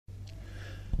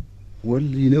Well,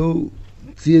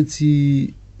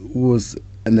 Tsietsi was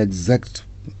an exact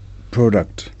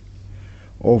product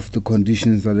of the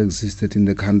conditions that existed in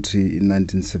the country in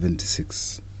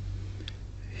 1976.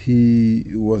 He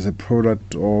was a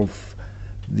product of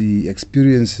the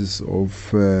experiences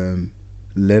of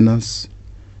learners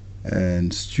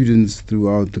and students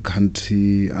throughout the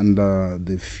country under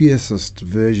the fiercest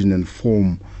version and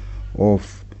form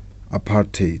of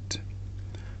apartheid.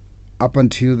 Up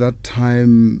until that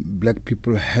time, black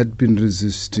people had been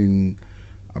resisting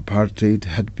apartheid,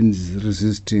 had been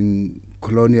resisting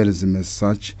colonialism as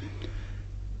such.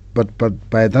 But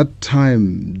by that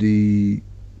time, the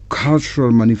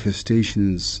cultural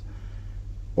manifestations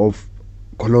of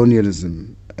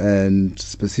colonialism, and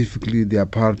specifically the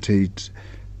apartheid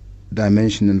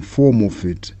dimension and form of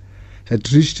it,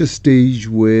 had reached a stage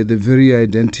where the very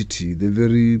identity, the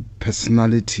very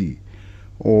personality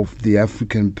of the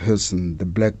African person, the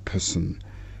black person,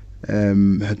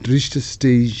 had reached a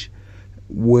stage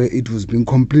where it was being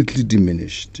completely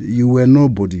diminished. You were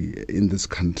nobody in this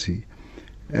country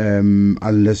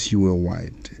unless you were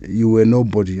white. You were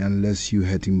nobody unless you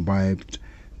had imbibed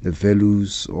the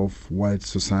values of white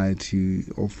society,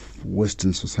 of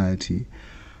Western society,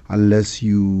 unless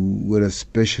you were a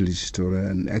specialist or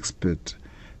an expert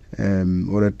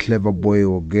or a clever boy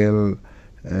or girl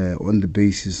on the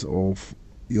basis of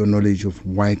your knowledge of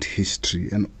white history.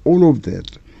 And all of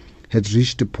that had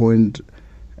reached a point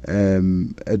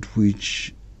at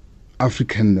which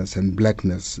Africanness and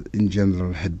blackness in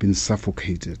general had been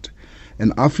suffocated.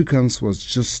 And Africans was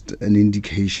just an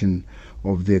indication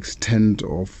of the extent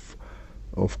of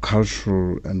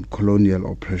cultural and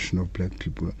colonial oppression of black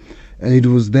people. And it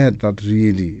was that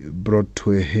really brought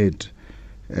to a head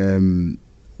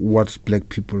what black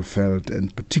people felt,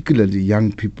 and particularly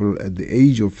young people at the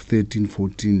age of 13,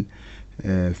 14,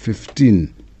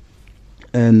 15.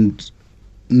 And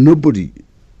nobody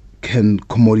can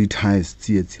commoditize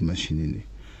Tsietsi Mashinini.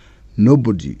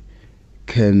 Nobody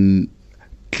can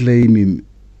claim him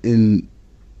in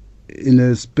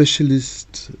a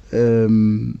specialist,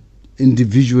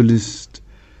 individualist,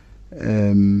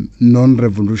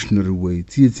 non-revolutionary way.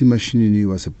 Tsietsi Mashinini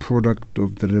was a product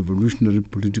of the revolutionary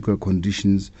political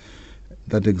conditions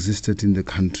that existed in the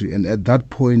country. And at that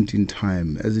point in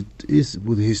time, as it is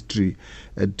with history,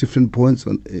 at different points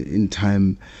in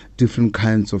time, different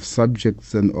kinds of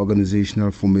subjects and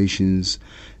organizational formations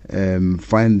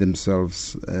find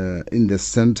themselves in the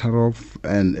center of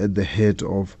and at the head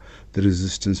of the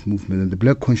resistance movement. And the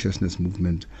black consciousness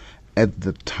movement at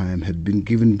that time had been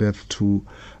given birth to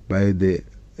by the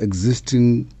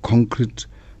existing concrete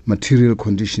material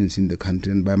conditions in the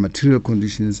country. And by material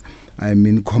conditions, I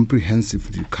mean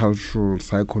comprehensively cultural,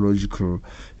 psychological,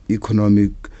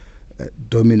 economic,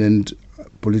 dominant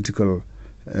political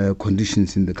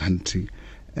conditions in the country.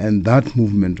 And that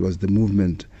movement was the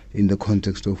movement in the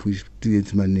context of which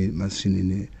Tsietsi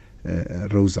Mashinini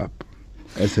rose up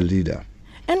as a leader.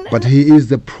 But he is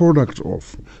the product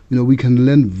of, we can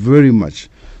learn very much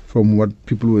from what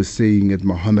people were saying at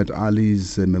Muhammad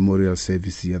Ali's memorial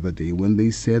service the other day, when they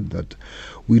said that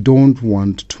we don't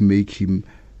want to make him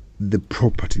the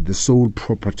property, the sole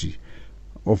property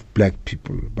of black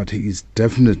people, but he is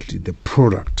definitely the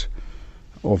product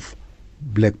of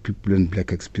black people and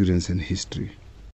black experience and history.